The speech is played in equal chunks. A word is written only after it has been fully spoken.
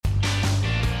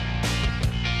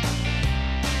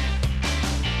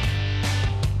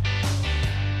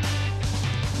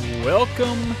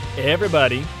Welcome,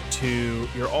 everybody, to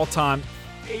your all-time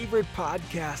favorite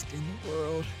podcast in the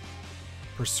world,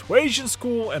 Persuasion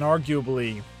School, and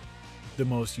arguably the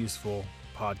most useful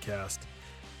podcast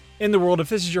in the world. If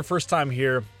this is your first time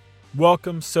here,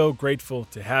 welcome. So grateful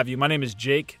to have you. My name is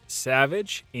Jake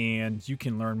Savage, and you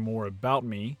can learn more about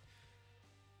me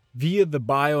via the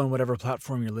bio on whatever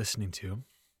platform you're listening to.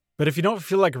 But if you don't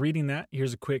feel like reading that,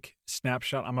 here's a quick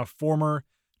snapshot. I'm a former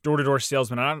door-to-door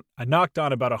salesman. I knocked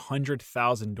on about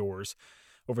 100,000 doors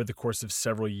over the course of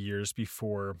several years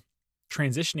before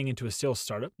transitioning into a sales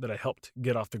startup that I helped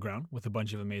get off the ground with a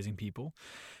bunch of amazing people.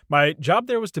 My job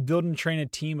there was to build and train a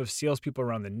team of salespeople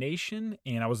around the nation,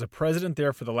 and I was a president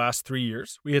there for the last 3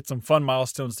 years. We hit some fun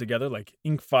milestones together, like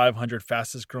Inc. 500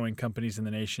 fastest growing companies in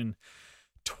the nation.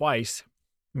 Twice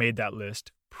made that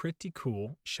list. Pretty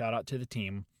cool. Shout out to the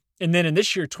team. And then in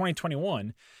this year,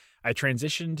 2021, I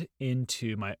transitioned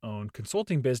into my own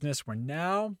consulting business where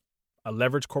now I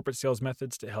leverage corporate sales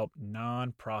methods to help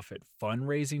nonprofit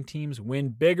fundraising teams win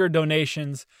bigger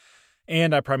donations.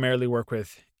 And I primarily work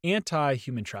with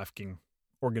anti-human trafficking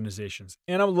organizations.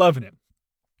 And I'm loving it.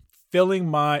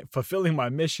 Fulfilling my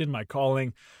mission, my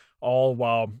calling, all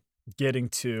while getting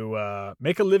to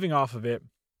make a living off of it,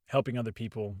 helping other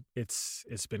people.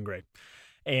 It's been great.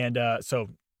 And so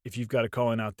if you've got a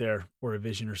calling out there or a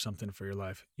vision or something for your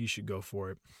life, you should go for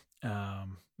it.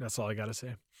 That's all I got to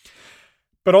say.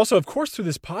 But also, of course, through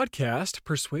this podcast,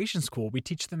 Persuasion School, we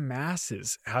teach the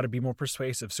masses how to be more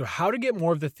persuasive. So how to get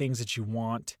more of the things that you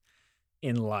want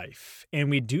in life. And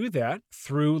we do that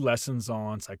through lessons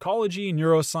on psychology,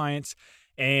 neuroscience,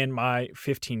 and my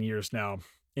 15 years now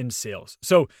in sales.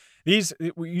 So we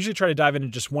usually try to dive into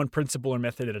just one principle or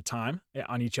method at a time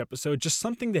on each episode, just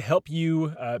something to help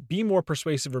you be more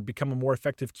persuasive or become a more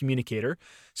effective communicator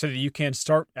so that you can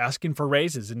start asking for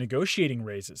raises and negotiating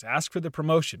raises, ask for the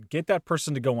promotion, get that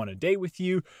person to go on a date with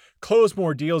you, close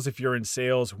more deals if you're in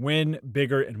sales, win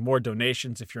bigger and more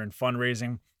donations if you're in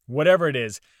fundraising, whatever it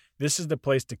is, this is the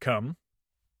place to come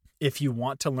if you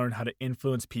want to learn how to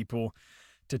influence people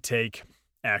to take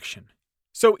action.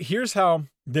 So here's how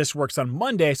this works on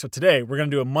Monday. So today we're going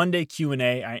to do a Monday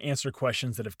Q&A. I answer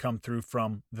questions that have come through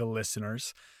from the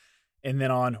listeners. And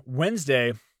then on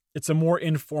Wednesday, it's a more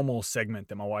informal segment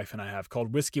that my wife and I have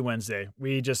called Whiskey Wednesday.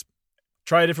 We just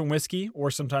try a different whiskey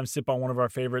or sometimes sip on one of our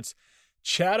favorites,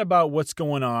 chat about what's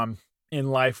going on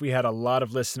in life. We had a lot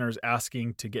of listeners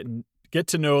asking to get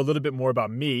to know a little bit more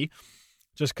about me,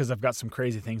 just because I've got some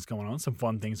crazy things going on, some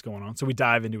fun things going on. So we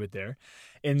dive into it there.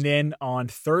 And then on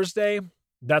Thursday,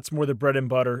 that's more the bread and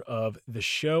butter of the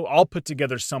show. I'll put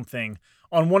together something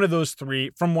on one of those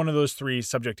three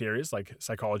subject areas like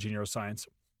psychology, neuroscience,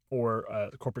 or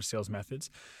corporate sales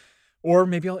methods. Or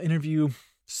maybe I'll interview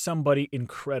somebody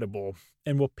incredible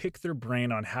and we'll pick their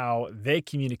brain on how they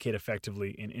communicate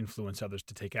effectively and influence others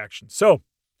to take action. So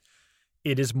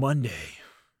it is Monday.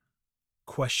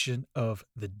 Question of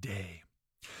the day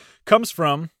comes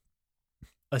from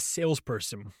a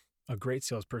salesperson. A great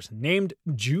salesperson named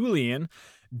Julian.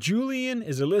 Julian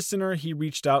is a listener. He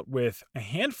reached out with a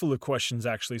handful of questions,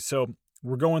 actually. So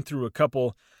we're going through a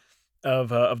couple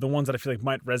of the ones that I feel like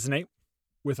might resonate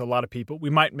with a lot of people. We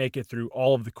might make it through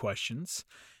all of the questions.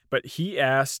 But he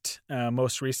asked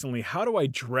most recently, how do I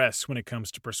dress when it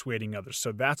comes to persuading others?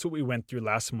 So that's what we went through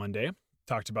last Monday.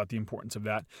 Talked about the importance of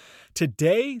that.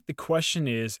 Today, the question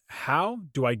is, how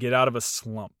do I get out of a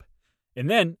slump? And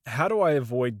then, how do I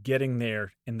avoid getting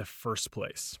there in the first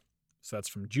place? So that's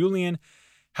from Julian.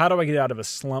 How do I get out of a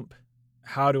slump?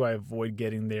 How do I avoid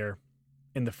getting there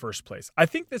in the first place? I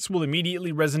think this will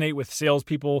immediately resonate with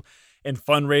salespeople and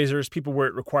fundraisers, people where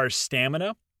it requires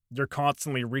stamina. You're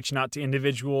constantly reaching out to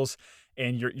individuals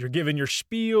and you're giving your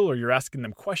spiel or you're asking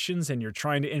them questions and you're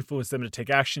trying to influence them to take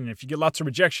action. And if you get lots of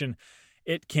rejection,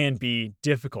 it can be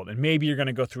difficult. And maybe you're going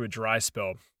to go through a dry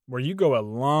spell where you go a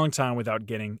long time without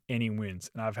getting any wins.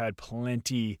 And I've had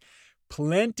plenty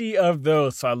of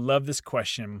those. So I love this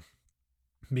question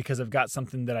because I've got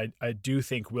something that I do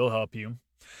think will help you.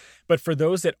 But for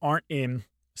those that aren't in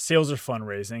sales or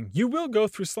fundraising, you will go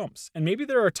through slumps. And maybe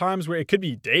there are times where it could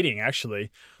be dating,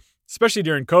 actually, especially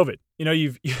during COVID. You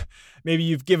know, maybe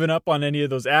you've given up on any of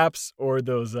those apps or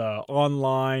those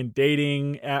online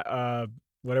dating,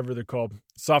 whatever they're called,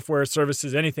 software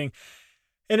services, anything.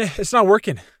 And it's not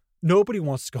working. Nobody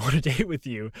wants to go on a date with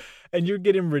you. And you're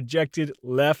getting rejected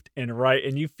left and right.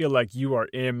 And you feel like you are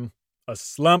in a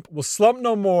slump. Well, slump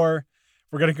no more.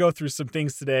 We're going to go through some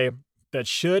things today that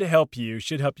should help you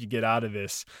get out of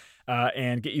this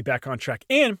and get you back on track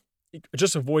and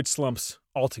just avoid slumps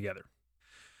altogether.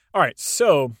 All right.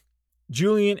 So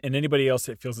Julian and anybody else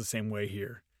that feels the same way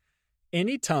here.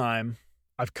 Anytime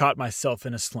I've caught myself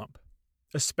in a slump,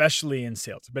 especially in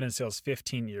sales. I've been in sales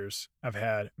 15 years. I've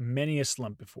had many a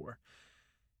slump before.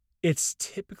 It's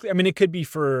typically, it could be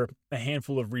for a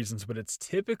handful of reasons, but it's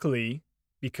typically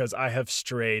because I have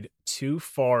strayed too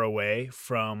far away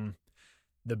from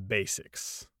the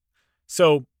basics.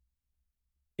 So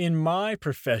in my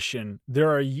profession, there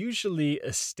are usually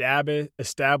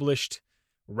established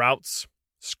routes,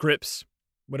 scripts,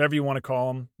 whatever you want to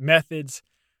call them, methods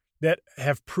that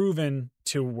have proven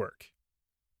to work.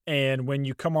 And when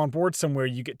you come on board somewhere,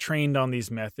 you get trained on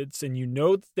these methods and you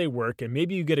know that they work, and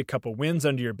maybe you get a couple wins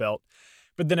under your belt,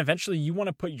 but then eventually you want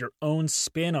to put your own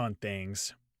spin on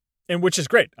things, and which is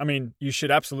great. You should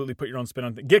absolutely put your own spin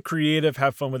on things. Get creative,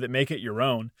 have fun with it, make it your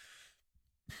own,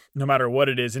 no matter what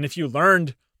it is. And if you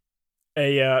learned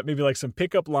maybe like some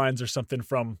pickup lines or something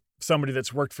from somebody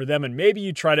that's worked for them, and maybe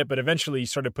you tried it, but eventually you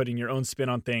started putting your own spin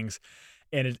on things,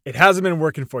 and it hasn't been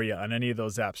working for you on any of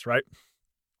those apps, right?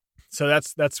 So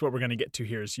that's what we're going to get to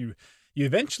here is you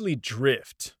eventually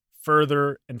drift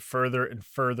further and further and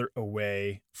further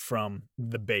away from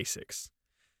the basics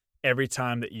every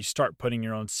time that you start putting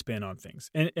your own spin on things.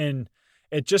 And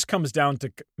it just comes down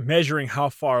to measuring how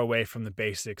far away from the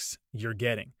basics you're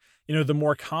getting. The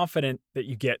more confident that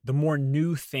you get, the more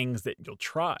new things that you'll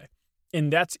try.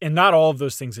 And not all of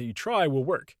those things that you try will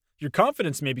work. Your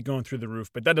confidence may be going through the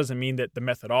roof, but that doesn't mean that the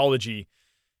methodology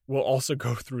will also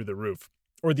go through the roof,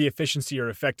 or the efficiency or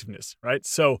effectiveness, right?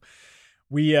 So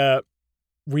we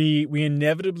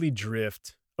inevitably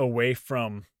drift away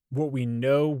from what we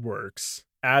know works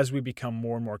as we become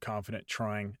more and more confident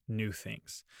trying new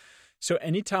things. So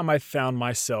anytime I found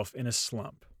myself in a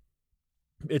slump,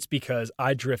 it's because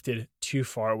I drifted too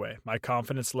far away. My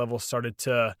confidence level started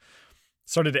to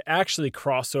actually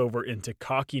cross over into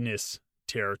cockiness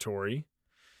territory.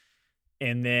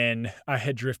 And then I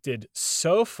had drifted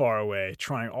so far away,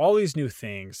 trying all these new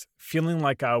things, feeling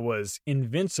like I was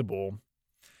invincible,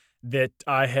 that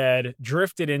I had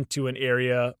drifted into an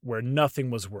area where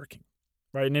nothing was working,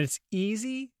 right? And it's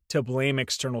easy to blame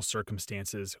external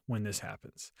circumstances when this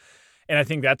happens. And I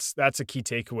think that's a key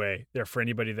takeaway there for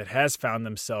anybody that has found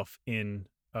themselves in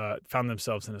a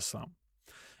slump.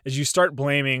 As you start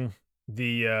blaming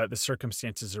the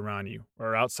circumstances around you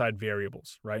or outside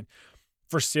variables, right?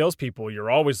 For salespeople, you're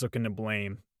always looking to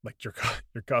blame like your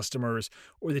customers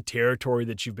or the territory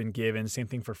that you've been given. Same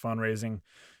thing for fundraising.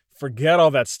 Forget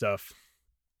all that stuff.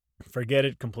 Forget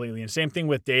it completely. And same thing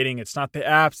with dating. It's not the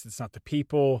apps. It's not the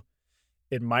people.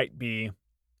 It might be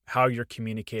how you're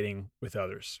communicating with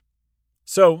others.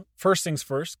 So first things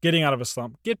first, getting out of a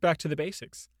slump, get back to the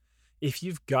basics. If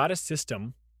you've got a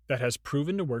system that has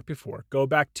proven to work before, go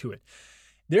back to it.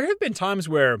 There have been times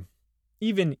where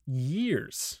even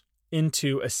years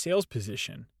into a sales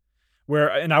position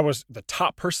and I was the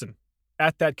top person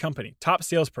at that company, top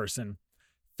salesperson,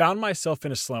 found myself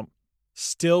in a slump,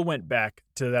 still went back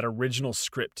to that original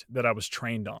script that I was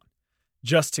trained on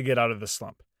just to get out of the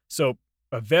slump. So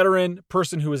a veteran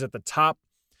person who was at the top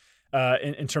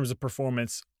in terms of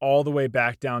performance, all the way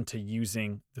back down to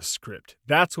using the script.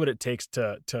 That's what it takes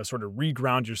to sort of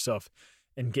reground yourself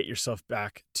and get yourself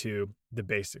back to the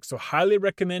basics. So highly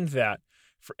recommend that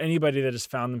for anybody that has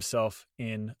found themselves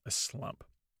in a slump.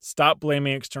 Stop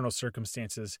blaming external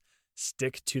circumstances.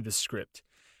 Stick to the script.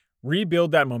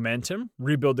 Rebuild that momentum.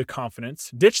 Rebuild the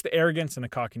confidence. Ditch the arrogance and the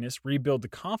cockiness. Rebuild the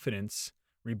confidence.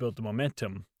 Rebuild the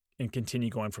momentum. And continue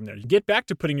going from there. You get back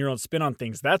to putting your own spin on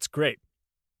things. That's great.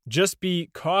 Just be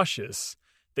cautious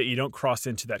that you don't cross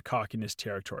into that cockiness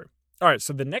territory. All right,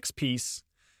 so the next piece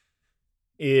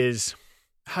is,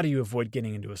 how do you avoid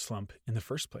getting into a slump in the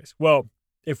first place? Well,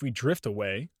 if we drift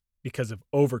away because of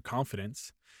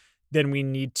overconfidence, then we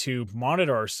need to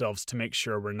monitor ourselves to make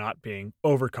sure we're not being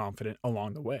overconfident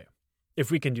along the way. If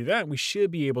we can do that, we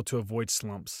should be able to avoid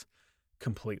slumps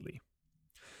completely.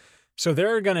 So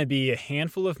there are going to be a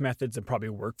handful of methods that probably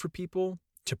work for people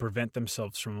to prevent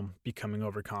themselves from becoming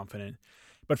overconfident.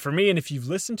 But for me, and if you've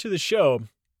listened to the show,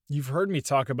 you've heard me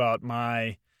talk about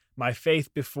my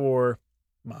faith before,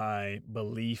 my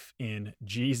belief in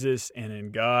Jesus and in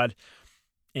God.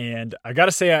 And I got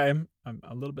to say, I'm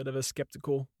a little bit of a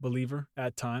skeptical believer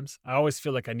at times. I always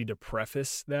feel like I need to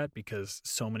preface that because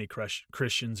so many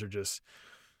Christians are just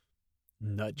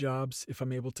nut jobs, if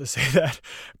I'm able to say that.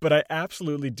 But I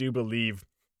absolutely do believe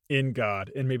in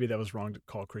God. And maybe that was wrong to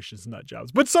call Christians nut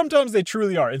jobs, but sometimes they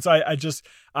truly are. And so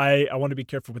I want to be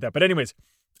careful with that. But anyways,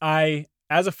 as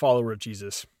a follower of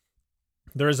Jesus,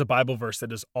 there is a Bible verse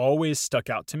that has always stuck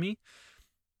out to me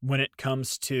when it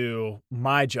comes to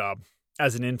my job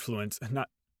as an influence, not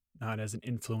as an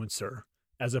influencer,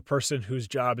 as a person whose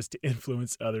job is to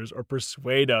influence others or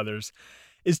persuade others.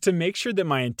 is to make sure that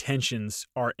my intentions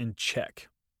are in check.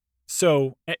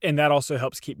 So, and that also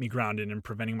helps keep me grounded and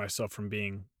preventing myself from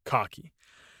being cocky.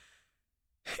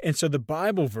 And so the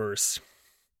Bible verse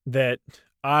that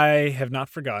I have not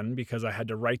forgotten, because I had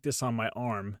to write this on my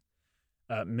arm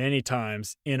many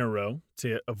times in a row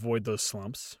to avoid those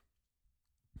slumps,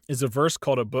 is a verse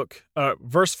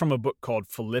from a book called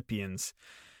Philippians.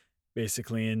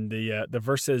 Basically, and the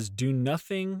verse says, "Do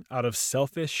nothing out of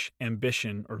selfish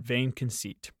ambition or vain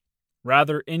conceit.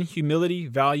 Rather, in humility,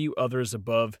 value others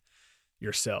above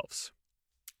yourselves."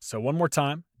 So one more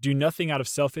time, do nothing out of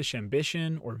selfish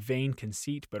ambition or vain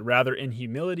conceit, but rather in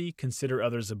humility, consider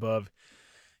others above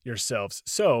yourselves.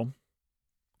 So,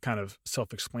 kind of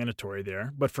self-explanatory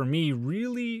there. But for me,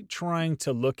 really trying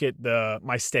to look at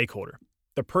my stakeholder,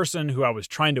 the person who I was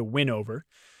trying to win over,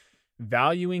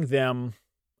 valuing them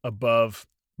above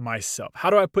myself. How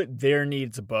do I put their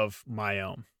needs above my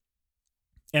own?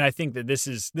 And I think that this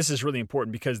is really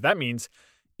important, because that means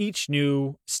each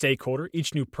new stakeholder,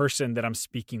 each new person that I'm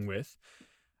speaking with,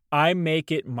 I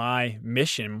make it my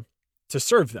mission to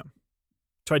serve them,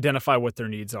 to identify what their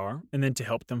needs are, and then to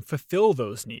help them fulfill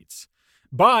those needs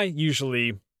by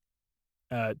usually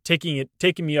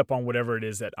taking me up on whatever it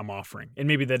is that I'm offering. And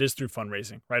maybe that is through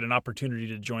fundraising, right? An opportunity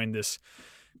to join this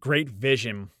great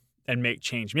vision and make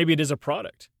change. Maybe it is a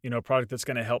product, a product that's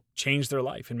going to help change their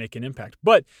life and make an impact.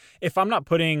 But if I'm not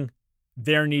putting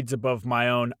their needs above my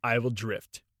own, I will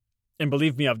drift. And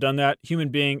believe me, I've done that. Human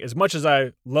being, as much as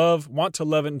I want to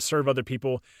love and serve other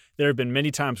people, there have been many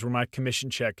times where my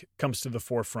commission check comes to the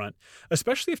forefront,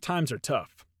 especially if times are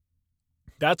tough.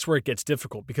 That's where it gets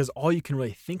difficult, because all you can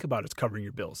really think about is covering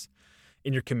your bills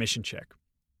in your commission check.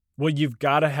 Well, you've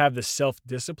got to have the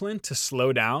self-discipline to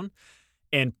slow down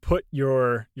and put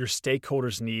your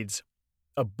stakeholders' needs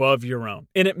above your own.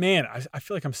 And I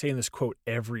feel like I'm saying this quote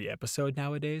every episode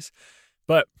nowadays,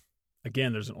 but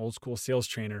again, there's an old school sales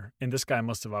trainer, and this guy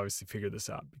must have obviously figured this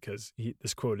out, because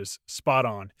this quote is spot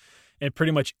on. And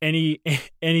pretty much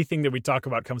anything that we talk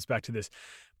about comes back to this.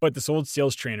 But this old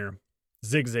sales trainer,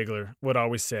 Zig Ziglar, would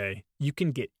always say, you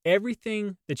can get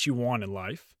everything that you want in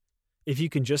life if you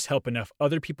can just help enough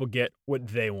other people get what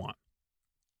they want.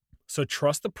 So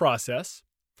trust the process,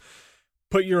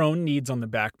 put your own needs on the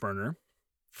back burner,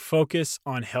 focus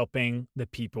on helping the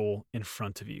people in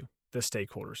front of you, the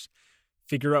stakeholders.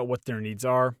 Figure out what their needs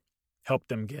are, help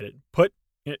them get it.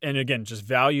 And again, just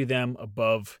value them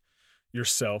above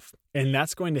yourself. And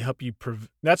that's going to help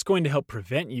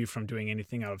prevent you from doing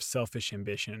anything out of selfish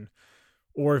ambition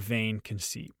or vain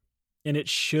conceit. And it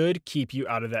should keep you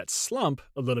out of that slump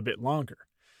a little bit longer.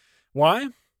 Why?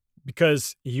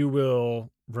 Because you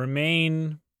will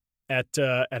remain at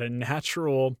a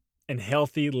natural and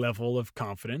healthy level of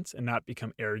confidence and not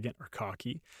become arrogant or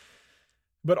cocky.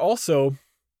 But also,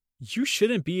 you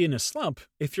shouldn't be in a slump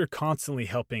if you're constantly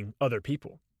helping other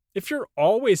people. If you're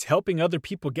always helping other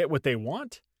people get what they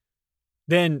want,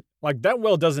 then that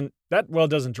well doesn't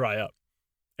dry up.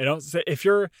 If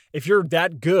you're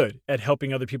that good at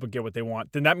helping other people get what they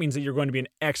want, then that means that you're going to be an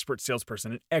expert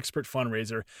salesperson, an expert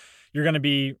fundraiser. You're going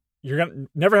to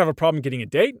never have a problem getting a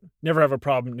date, never have a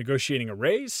problem negotiating a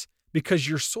raise, because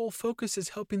your sole focus is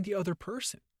helping the other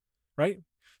person, right?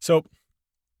 So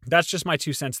that's just my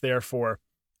 2 cents there for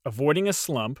avoiding a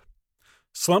slump.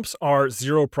 Slumps are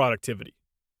zero productivity,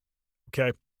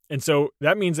 okay? And so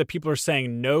that means that people are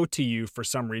saying no to you for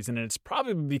some reason, and it's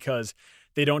probably because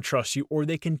they don't trust you, or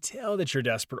they can tell that you're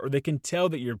desperate, or they can tell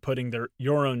that you're putting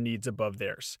your own needs above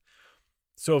theirs.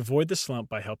 So avoid the slump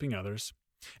by helping others,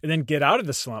 and then get out of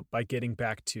the slump by getting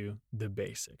back to the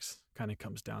basics. Kind of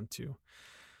comes down to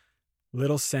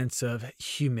little sense of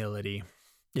humility.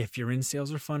 If you're in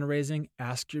sales or fundraising,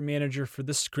 ask your manager for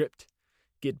the script.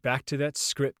 Get back to that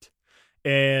script.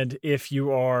 And if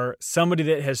you are somebody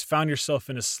that has found yourself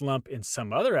in a slump in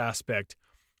some other aspect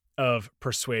of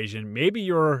persuasion, maybe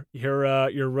you're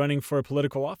running for a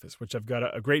political office, which I've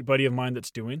got a great buddy of mine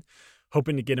that's doing,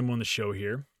 hoping to get him on the show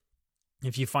here.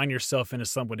 If you find yourself in a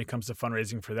slump when it comes to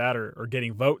fundraising for that or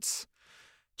getting votes,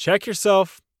 check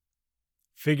yourself,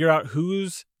 figure out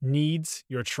whose needs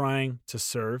you're trying to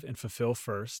serve and fulfill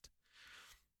first,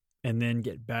 and then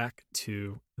get back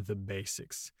to the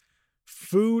basics.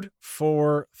 Food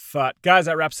for thought. Guys,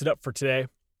 that wraps it up for today.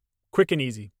 Quick and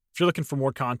easy. If you're looking for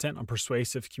more content on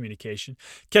persuasive communication,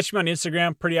 catch me on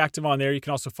Instagram, pretty active on there. You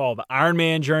can also follow the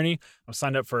Ironman journey. I'm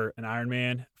signed up for an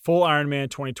Ironman, full Ironman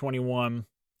 2021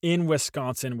 in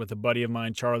Wisconsin with a buddy of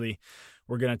mine, Charlie.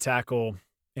 We're going to tackle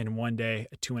in one day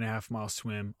a 2.5-mile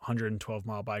swim,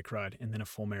 112-mile bike ride, and then a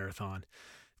full marathon.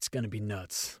 It's going to be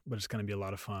nuts, but it's going to be a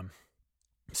lot of fun.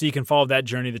 So you can follow that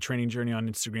journey, the training journey, on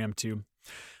Instagram too.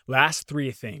 Last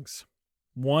 3 things.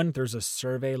 1, there's a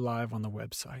survey live on the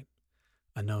website.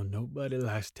 I know nobody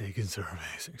likes taking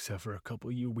surveys except for a couple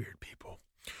of you weird people.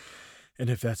 And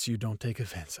if that's you, don't take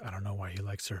offense. I don't know why you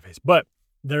like surveys. But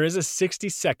there is a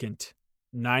 60-second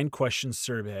 9-question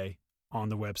survey on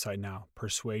the website now,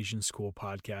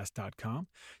 persuasionschoolpodcast.com.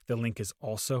 The link is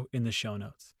also in the show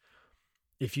notes.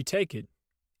 If you take it,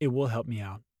 it will help me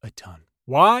out a ton.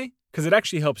 Why? Because it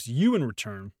actually helps you in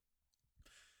return.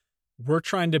 We're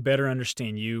trying to better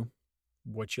understand you,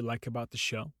 what you like about the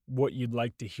show, what you'd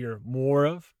like to hear more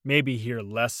of, maybe hear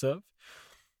less of,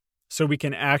 so we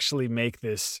can actually make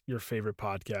this your favorite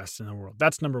podcast in the world.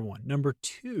 That's number 1. Number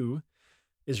 2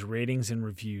 is ratings and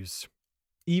reviews.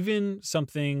 Even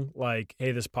something like,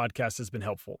 hey, this podcast has been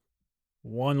helpful.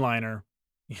 One-liner,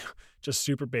 just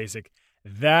super basic.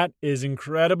 That is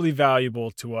incredibly valuable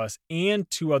to us and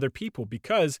to other people,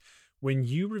 because when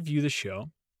you review the show,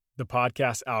 the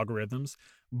podcast algorithms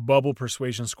bubble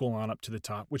Persuasion School on up to the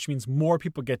top, which means more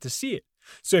people get to see it.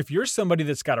 So if you're somebody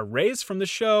that's got a raise from the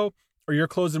show, or you're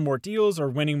closing more deals or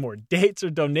winning more dates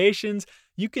or donations,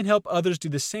 you can help others do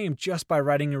the same just by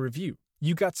writing a review.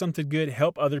 You got something good,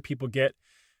 help other people get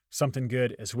something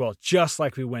good as well, just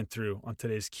like we went through on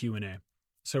today's Q&A.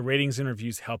 So ratings and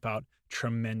reviews help out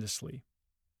tremendously.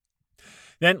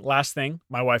 Then last thing,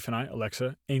 my wife and I,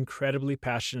 Alexa, incredibly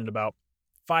passionate about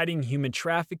fighting human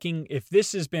trafficking. If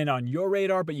this has been on your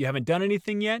radar, but you haven't done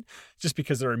anything yet, just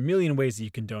because there are a million ways that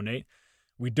you can donate,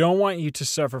 we don't want you to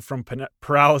suffer from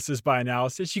paralysis by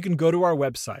analysis. You can go to our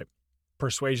website,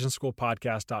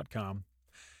 persuasionschoolpodcast.com,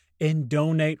 and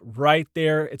donate right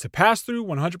there. It's a pass-through.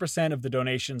 100% of the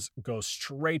donations go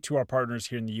straight to our partners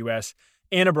here in the U.S.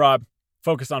 and abroad,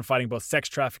 focused on fighting both sex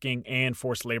trafficking and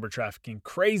forced labor trafficking.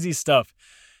 Crazy stuff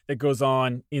that goes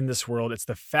on in this world. It's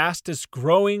the fastest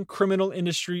growing criminal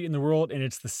industry in the world, and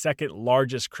it's the second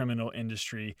largest criminal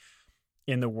industry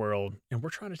in the world. And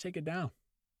we're trying to take it down.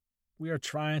 We are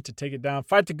trying to take it down.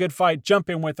 Fight the good fight. Jump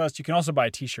in with us. You can also buy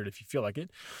a t-shirt if you feel like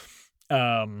it.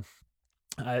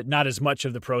 Not as much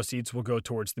of the proceeds will go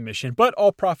towards the mission, but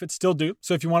all profits still do.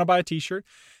 So if you want to buy a t-shirt,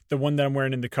 the one that I'm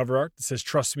wearing in the cover art that says,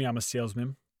 "Trust me, I'm a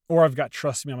salesman," or I've got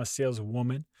 "Trust me, I'm a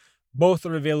saleswoman," both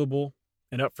are available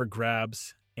and up for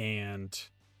grabs. And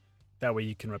that way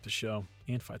you can rep the show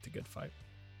and fight the good fight.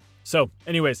 So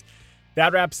anyways,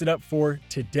 that wraps it up for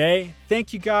today.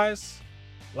 Thank you guys.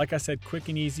 Like I said, quick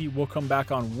and easy. We'll come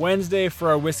back on Wednesday for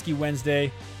our Whiskey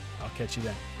Wednesday. I'll catch you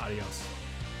then. Adios.